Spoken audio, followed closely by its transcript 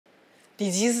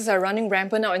Diseases are running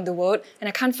rampant out in the world, and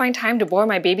I can't find time to boil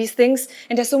my baby's things,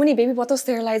 and there's so many baby bottle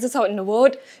sterilizers out in the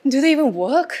world. Do they even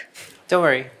work? Don't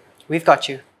worry, we've got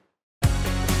you.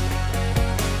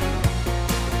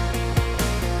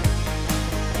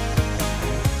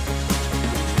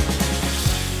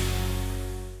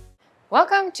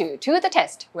 Welcome to the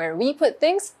Test, where we put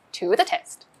things to the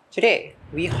test. Today,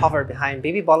 we hover behind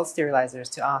baby bottle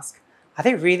sterilizers to ask, are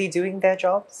they really doing their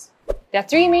jobs? There are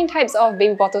three main types of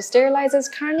baby bottle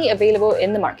sterilizers currently available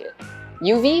in the market: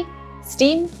 UV,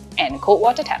 steam, and cold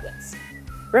water tablets.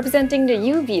 Representing the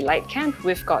UV light camp,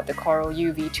 we've got the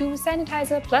Kurohi UV2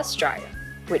 Sanitizer Plus Dryer,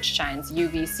 which shines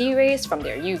UVC rays from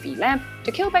their UV lamp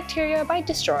to kill bacteria by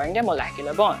destroying their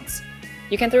molecular bonds.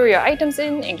 You can throw your items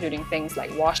in, including things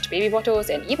like washed baby bottles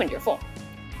and even your phone.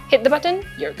 Hit the button,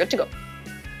 you're good to go.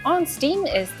 On steam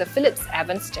is the Philips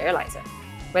Avent sterilizer,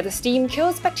 where the steam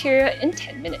kills bacteria in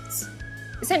 10 minutes.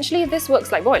 Essentially, this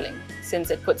works like boiling,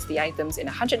 since it puts the items in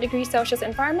a 100°C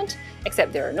environment,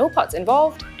 except there are no pots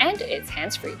involved and it's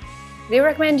hands-free. They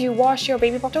recommend you wash your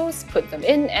baby bottles, put them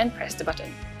in and press the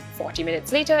button. 40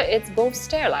 minutes later, it's both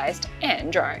sterilized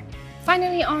and dry.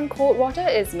 Finally, on cold water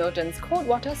is Milton's cold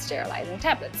water sterilizing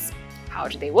tablets. How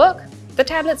do they work? The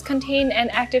tablets contain an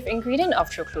active ingredient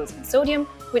of triclosan sodium,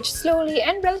 which slowly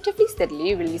and relatively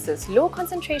steadily releases low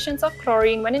concentrations of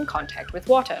chlorine when in contact with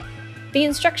water. The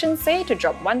instructions say to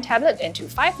drop one tablet into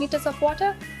 5 liters of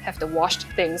water, have the washed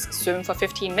things swim for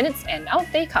 15 minutes, and out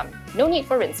they come. No need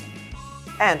for rinsing.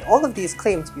 And all of these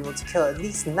claim to be able to kill at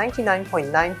least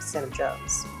 99.9% of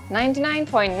germs.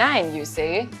 99.9, you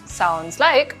say? Sounds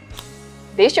like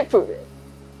they should prove it.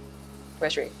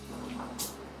 Where's Ray?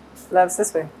 Lab's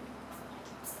this way.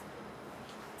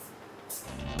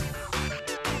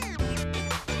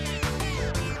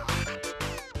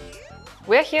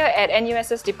 We're here at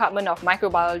NUS's Department of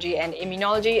Microbiology and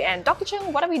Immunology, and Dr.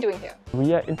 Chung, what are we doing here?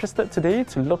 We are interested today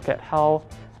to look at how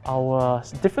our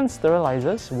different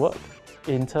sterilizers work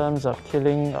in terms of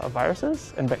killing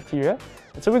viruses and bacteria.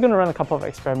 And so we're going to run a couple of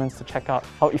experiments to check out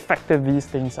how effective these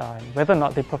things are and whether or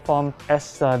not they perform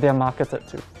as they're marketed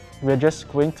to. We're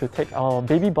just going to take our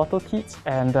baby bottle teats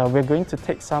and we're going to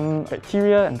take some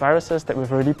bacteria and viruses that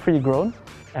we've already pre-grown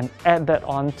and add that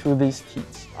on to these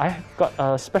teats. I've got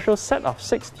a special set of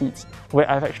 6 teats where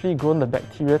I've actually grown the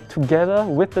bacteria together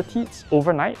with the teats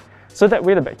overnight, so that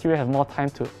way the bacteria have more time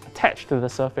to attach to the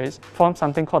surface, form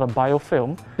something called a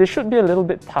biofilm. They should be a little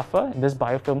bit tougher in this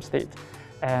biofilm state,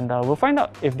 and we'll find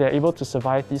out if they're able to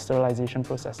survive these sterilization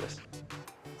processes.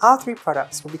 Our 3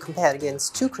 products will be compared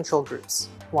against 2 control groups: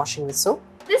 washing with soap.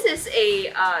 This is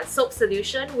a soap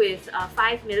solution with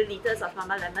 5 milliliters of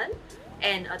Mama Lemon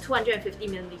and 250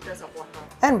 milliliters of water.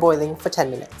 And boiling for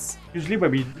 10 minutes. Usually when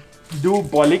we do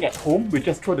boiling at home, we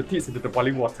just throw the teats into the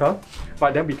boiling water,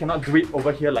 but then we cannot do it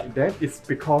over here like that. It's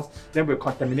because then we'll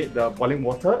contaminate the boiling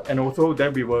water, and also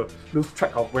then we will lose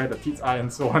track of where the teats are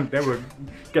and so on. Then we'll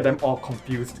get them all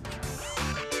confused.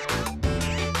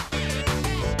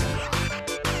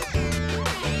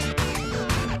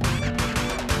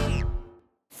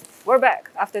 We're back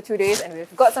after 2 days and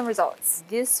we've got some results.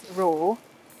 This row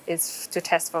is to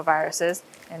test for viruses,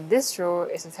 and this row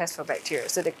is to test for bacteria.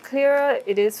 So the clearer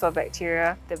it is for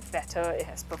bacteria, the better it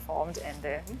has performed, and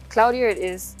the cloudier it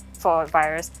is for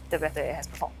virus, the better it has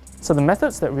performed. So the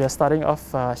methods that we are starting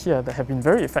off here that have been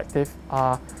very effective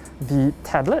are the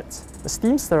tablets, the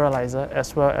steam sterilizer,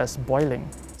 as well as boiling.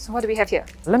 So what do we have here?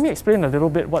 Let me explain a little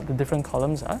bit what the different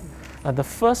columns are.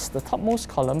 The topmost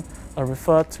column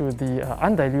refer to the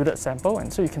undiluted sample,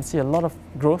 and so you can see a lot of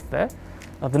growth there.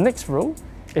 The next row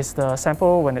is the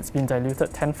sample when it's been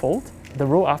diluted tenfold. The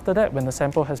row after that, when the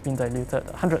sample has been diluted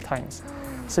 100 times.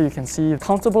 So you can see a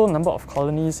countable number of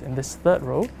colonies in this third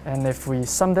row, and if we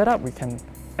sum that up, we can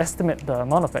estimate the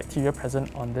amount of bacteria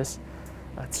present on this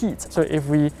teat. So if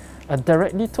we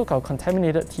directly took our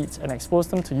contaminated teats and exposed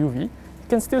them to UV, you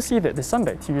can still see that there's some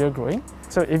bacteria growing.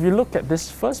 So if you look at this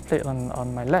first plate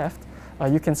on my left,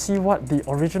 you can see what the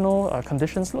original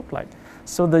conditions look like.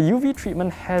 So the UV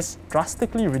treatment has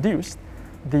drastically reduced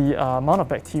the amount of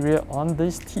bacteria on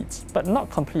these teats, but not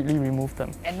completely removed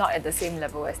them. And not at the same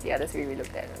level as the other 3 we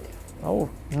looked at earlier. Oh,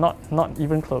 not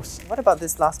even close. What about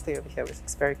this last plate over here, which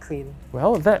looks very clean?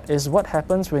 Well, that is what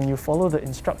happens when you follow the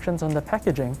instructions on the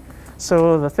packaging.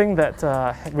 So the thing that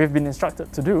we've been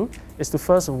instructed to do is to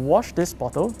first wash this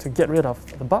bottle to get rid of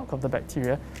the bulk of the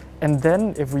bacteria, and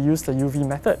then if we use the UV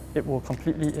method, it will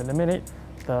completely eliminate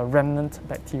the remnant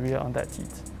bacteria on that teat.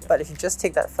 But if you just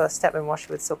take that first step and wash it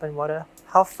with soap and water,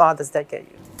 how far does that get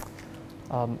you?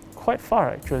 quite far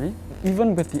actually.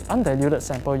 Even with the undiluted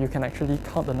sample, you can actually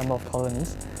count the number of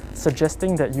colonies,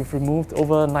 suggesting that you've removed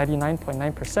over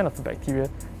 99.9% of the bacteria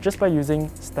just by using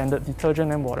standard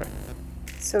detergent and water.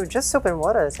 So just soap and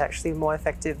water is actually more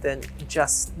effective than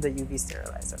just the UV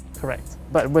sterilizer. Correct.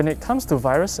 But when it comes to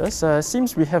viruses, it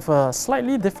seems we have a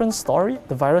slightly different story.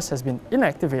 The virus has been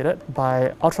inactivated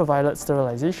by ultraviolet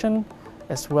sterilization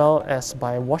as well as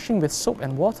by washing with soap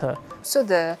and water. So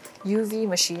the UV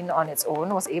machine on its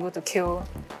own was able to kill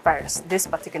this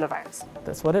particular virus.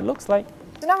 That's what it looks like.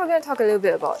 So now we're going to talk a little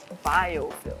bit about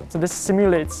biofilm. So this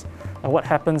simulates what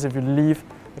happens if you leave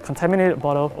a contaminated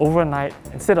bottle overnight.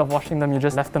 Instead of washing them, you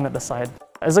just left them at the side.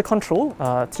 As a control,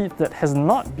 teeth that has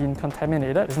not been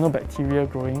contaminated, there's no bacteria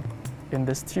growing in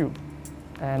this tube.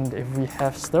 And if we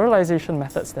have sterilization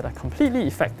methods that are completely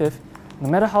effective, no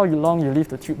matter how long you leave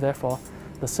the tube there for,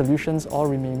 the solutions all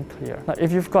remain clear. Now,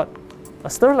 if you've got a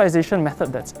sterilization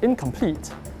method that's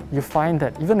incomplete, you find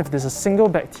that even if there's a single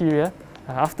bacteria,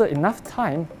 after enough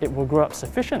time, it will grow up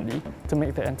sufficiently to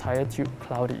make the entire tube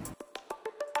cloudy.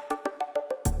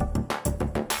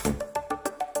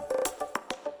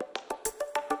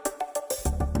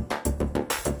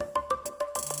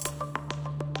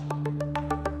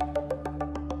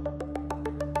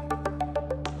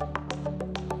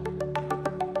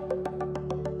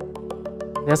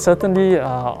 There's certainly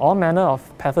all manner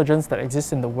of pathogens that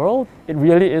exist in the world. It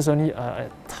really is only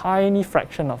a tiny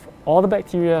fraction of all the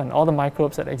bacteria and all the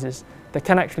microbes that exist that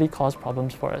can actually cause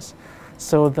problems for us.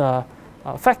 So the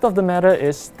fact of the matter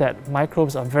is that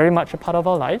microbes are very much a part of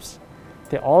our lives.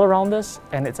 They're all around us,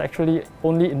 and it's actually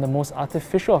only in the most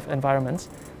artificial of environments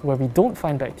where we don't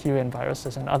find bacteria and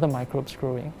viruses and other microbes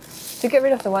growing. To get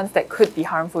rid of the ones that could be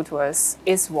harmful to us,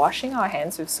 is washing our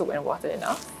hands with soap and water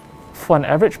enough? For an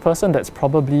average person, that's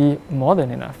probably more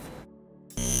than enough.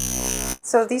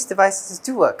 So these devices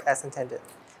do work as intended.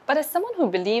 But as someone who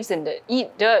believes in the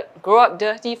eat dirt, grow up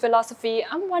dirty philosophy,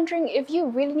 I'm wondering if you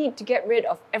really need to get rid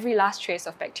of every last trace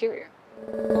of bacteria.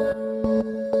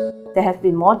 There have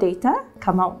been more data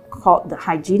come out called the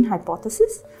hygiene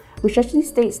hypothesis, which actually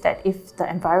states that if the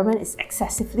environment is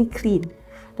excessively clean,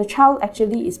 the child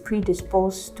actually is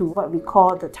predisposed to what we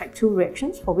call the type 2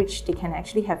 reactions, for which they can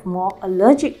actually have more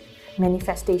allergic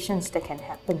manifestations that can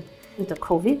happen. With the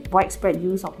COVID, widespread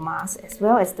use of masks as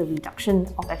well as the reduction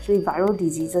of actually viral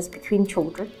diseases between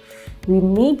children, we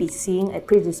may be seeing a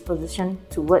predisposition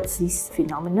towards this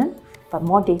phenomenon, but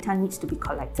more data needs to be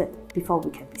collected before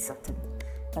we can be certain.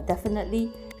 But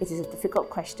definitely, it is a difficult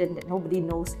question that nobody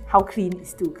knows how clean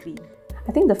is too clean.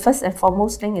 I think the first and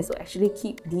foremost thing is to actually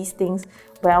keep these things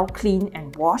well clean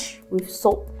and washed with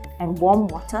soap and warm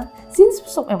water. Since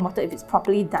soap and water, if it's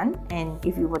properly done, and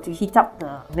if you were to heat up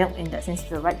the milk in that sense to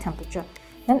the right temperature,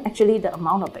 then actually the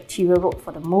amount of bacterial load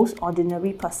for the most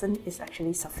ordinary person is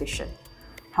actually sufficient.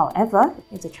 However,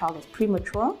 if the child is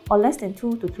premature or less than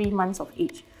 2 to 3 months of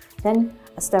age, then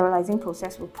a sterilizing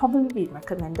process will probably be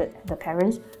recommended. The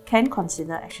parents can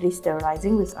consider actually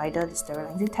sterilizing with either the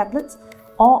sterilizing tablets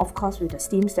or of course with the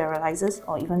steam sterilizers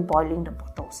or even boiling the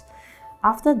bottles.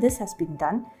 After this has been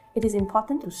done, it is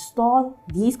important to store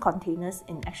these containers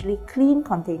in actually clean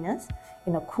containers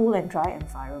in a cool and dry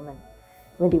environment.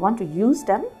 When they want to use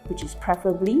them, which is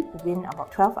preferably within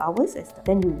about 12 hours,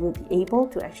 then you will be able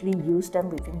to actually use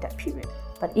them within that period.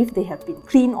 But if they have been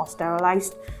cleaned or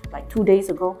sterilized like 2 days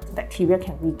ago, bacteria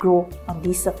can regrow on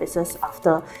these surfaces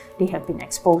after they have been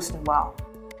exposed a while.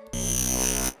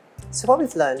 So what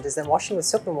we've learned is that washing with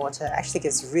soap and water actually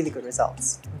gives really good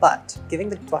results. But giving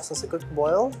the bottles a good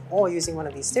boil or using one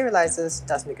of these sterilizers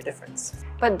does make a difference.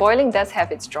 But boiling does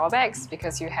have its drawbacks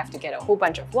because you have to get a whole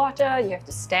bunch of water, you have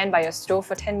to stand by your stove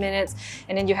for 10 minutes,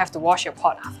 and then you have to wash your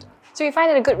pot after. So we find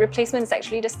that a good replacement is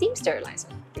actually the steam sterilizer,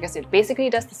 because it basically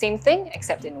does the same thing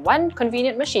except in one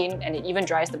convenient machine, and it even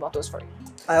dries the bottles for you.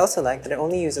 I also like that it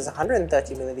only uses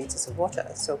 130 milliliters of water,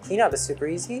 so cleanup is super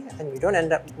easy and you don't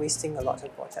end up wasting a lot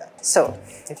of water. So,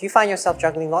 if you find yourself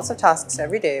juggling lots of tasks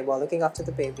every day while looking after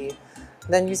the baby,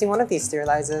 then using one of these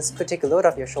sterilizers could take a load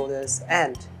off your shoulders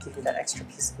and give you that extra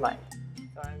peace of mind.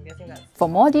 So I'm guessing that. For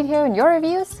more detail in your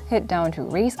reviews, head down to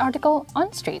Ray's article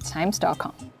on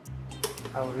straitstimes.com.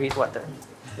 I'll read what that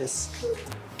is.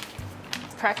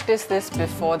 Practice this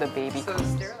before the baby comes.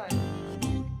 Sterilize.